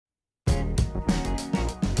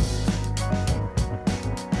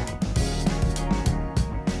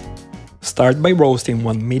Start by roasting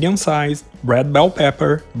one medium-sized red bell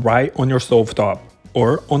pepper right on your stovetop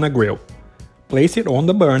or on a grill. Place it on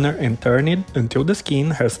the burner and turn it until the skin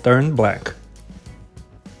has turned black.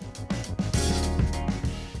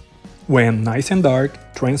 When nice and dark,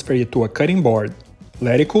 transfer it to a cutting board.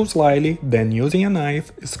 Let it cool slightly, then using a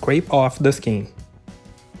knife, scrape off the skin.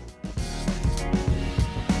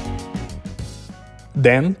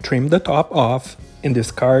 Then trim the top off and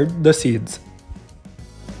discard the seeds.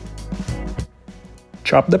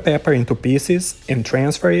 Chop the pepper into pieces and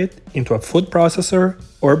transfer it into a food processor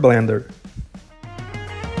or blender.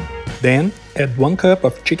 Then add 1 cup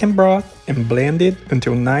of chicken broth and blend it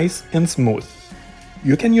until nice and smooth.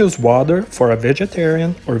 You can use water for a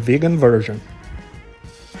vegetarian or vegan version.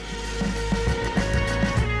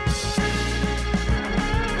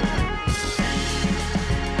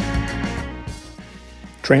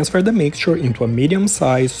 Transfer the mixture into a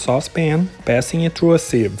medium-sized saucepan, passing it through a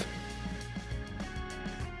sieve.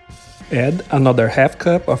 Add another half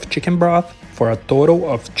cup of chicken broth for a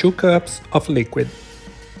total of 2 cups of liquid.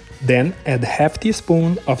 Then add half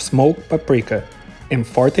teaspoon of smoked paprika and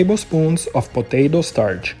 4 tablespoons of potato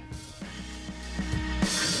starch.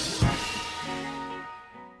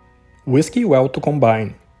 Whisk it well to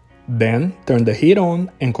combine. Then turn the heat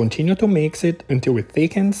on and continue to mix it until it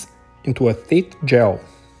thickens into a thick gel.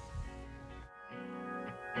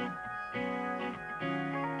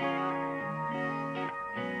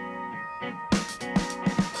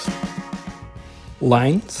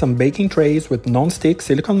 Line some baking trays with non-stick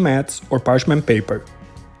silicone mats or parchment paper.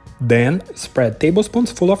 Then spread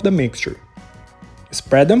tablespoons full of the mixture.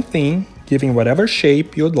 Spread them thin, giving whatever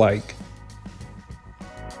shape you'd like.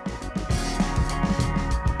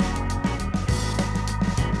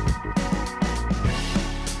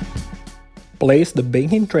 Place the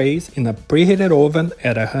baking trays in a preheated oven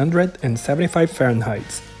at 175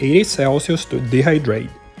 Fahrenheit, 80 Celsius to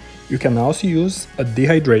dehydrate. You can also use a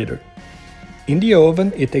dehydrator. In the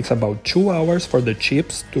oven, it takes about 2 hours for the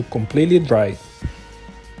chips to completely dry.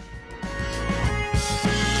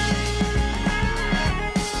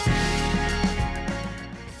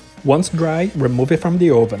 Once dry, remove it from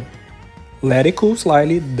the oven. Let it cool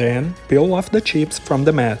slightly, then peel off the chips from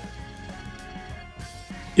the mat.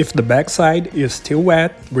 If the backside is still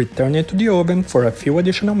wet, return it to the oven for a few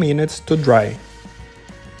additional minutes to dry.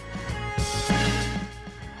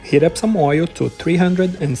 Heat up some oil to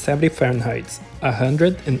 370 Fahrenheit,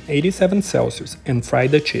 187 Celsius, and fry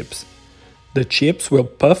the chips. The chips will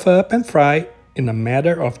puff up and fry in a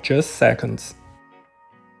matter of just seconds.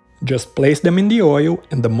 Just place them in the oil,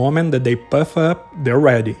 and the moment that they puff up, they're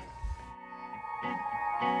ready.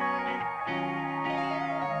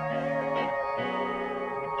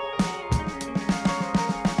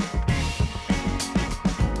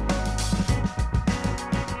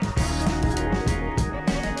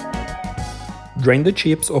 Drain the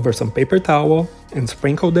chips over some paper towel and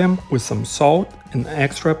sprinkle them with some salt and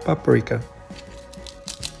extra paprika.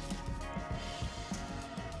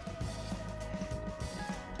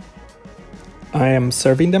 I am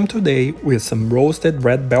serving them today with some roasted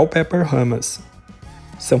red bell pepper hummus,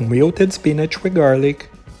 some wilted spinach with garlic,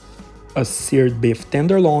 a seared beef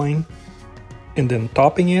tenderloin, and then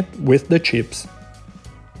topping it with the chips.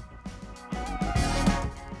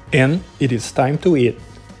 And it is time to eat.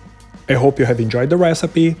 I hope you have enjoyed the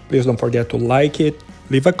recipe. Please don't forget to like it,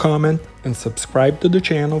 leave a comment, and subscribe to the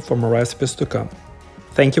channel for more recipes to come.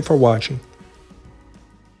 Thank you for watching.